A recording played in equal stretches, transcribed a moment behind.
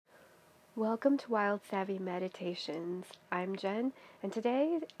Welcome to Wild Savvy Meditations. I'm Jen, and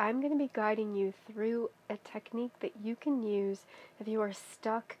today I'm going to be guiding you through a technique that you can use if you are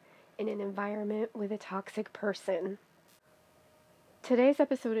stuck in an environment with a toxic person. Today's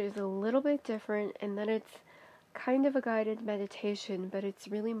episode is a little bit different in that it's kind of a guided meditation, but it's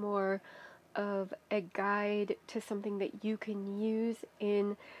really more of a guide to something that you can use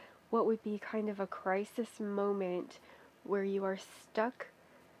in what would be kind of a crisis moment where you are stuck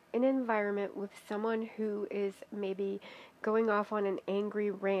in an environment with someone who is maybe going off on an angry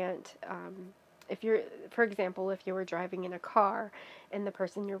rant. If you're, for example, if you were driving in a car and the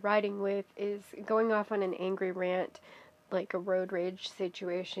person you're riding with is going off on an angry rant, like a road rage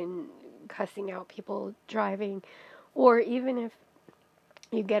situation, cussing out people driving, or even if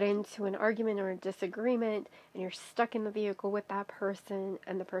you get into an argument or a disagreement and you're stuck in the vehicle with that person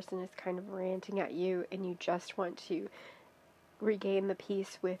and the person is kind of ranting at you and you just want to regain the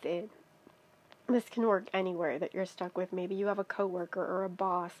peace within. This can work anywhere that you're stuck with. Maybe you have a coworker or a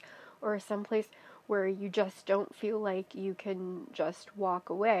boss or someplace where you just don't feel like you can just walk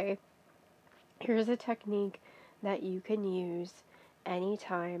away. Here's a technique that you can use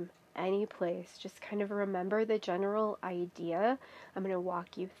anytime, any place. Just kind of remember the general idea. I'm going to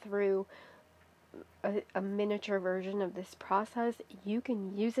walk you through a miniature version of this process. You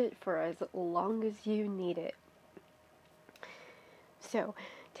can use it for as long as you need it. So,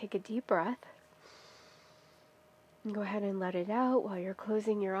 take a deep breath and go ahead and let it out while you're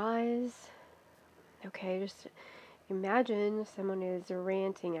closing your eyes. Okay, just imagine someone is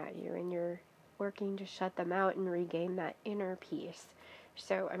ranting at you and you're working to shut them out and regain that inner peace.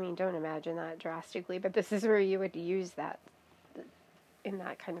 So, don't imagine that drastically, but this is where you would use that in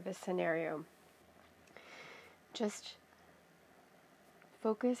that kind of a scenario. Just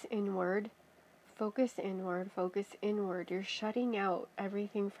focus inward. Focus inward, focus inward. You're shutting out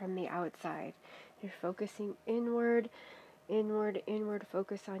everything from the outside. You're focusing inward, inward, inward.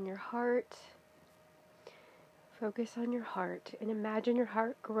 Focus on your heart. Focus on your heart. And imagine your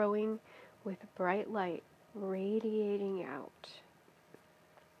heart growing with bright light, radiating out.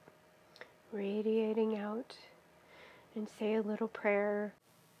 Radiating out. And say a little prayer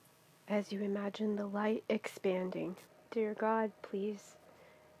as you imagine the light expanding. Dear God, please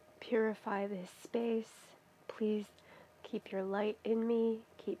purify this space. Please keep your light in me.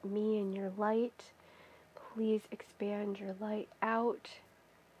 Keep me in your light. Please expand your light out.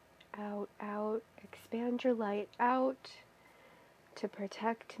 Out, out. Expand your light out to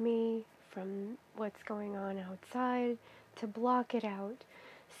protect me from what's going on outside, to block it out.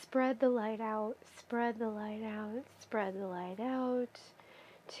 Spread the light out. Spread the light out. Spread the light out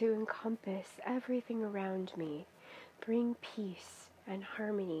to encompass everything around me. Bring peace and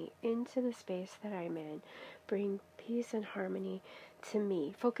harmony into the space that I'm in. Bring peace and harmony to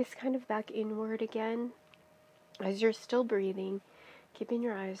me. Focus kind of back inward again as you're still breathing, keeping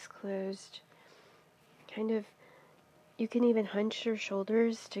your eyes closed. You can even hunch your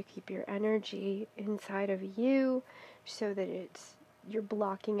shoulders to keep your energy inside of you so that you're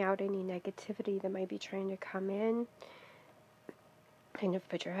blocking out any negativity that might be trying to come in. Kind of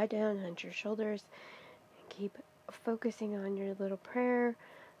put your head down, hunch your shoulders, and keep focusing on your little prayer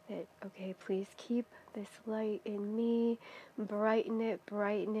that, okay, please keep this light in me, brighten it,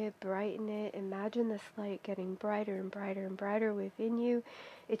 brighten it, brighten it. Imagine this light getting brighter and brighter and brighter within you.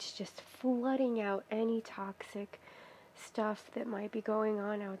 It's just flooding out any toxic stuff that might be going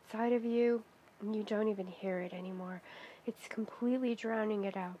on outside of you, and you don't even hear it anymore. It's completely drowning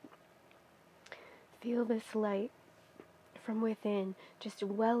it out. Feel this light from within just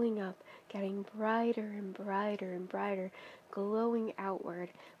welling up, getting brighter and brighter and brighter, glowing outward,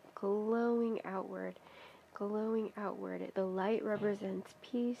 glowing outward, glowing outward. The light represents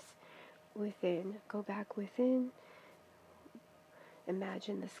peace within. Go back within.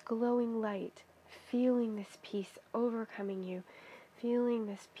 Imagine this glowing light, feeling this peace overcoming you, feeling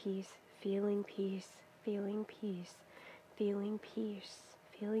this peace, feeling peace, feeling peace, feeling peace,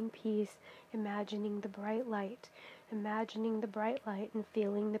 feeling peace, imagining the bright light, imagining the bright light and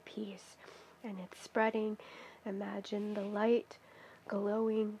feeling the peace. And it's spreading. Imagine the light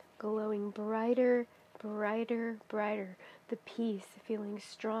glowing, glowing brighter, brighter, brighter. The peace feeling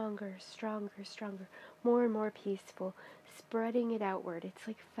stronger, stronger, stronger, more and more peaceful, spreading it outward. It's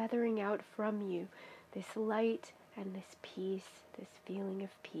like feathering out from you, this light and this peace, this feeling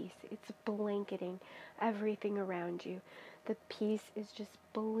of peace. It's blanketing everything around you. The peace is just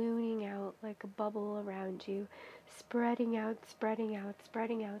ballooning out like a bubble around you, spreading out, spreading out,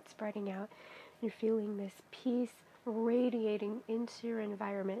 spreading out, spreading out. You're feeling this peace radiating into your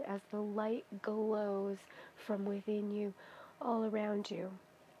environment as the light glows from within you, all around you.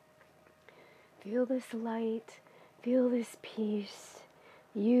 Feel this light, feel this peace.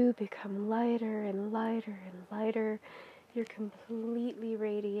 You become lighter and lighter and lighter. You're completely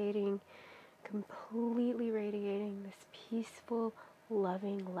radiating this peaceful,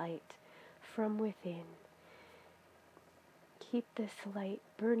 loving light from within. Keep this light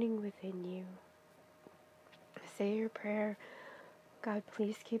burning within you. Say your prayer. God,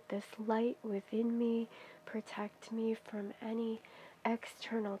 please keep this light within me. Protect me from any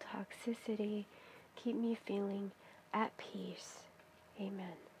external toxicity. Keep me feeling at peace.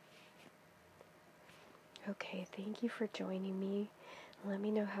 Amen. Okay, thank you for joining me. Let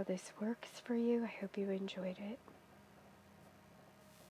me know how this works for you. I hope you enjoyed it.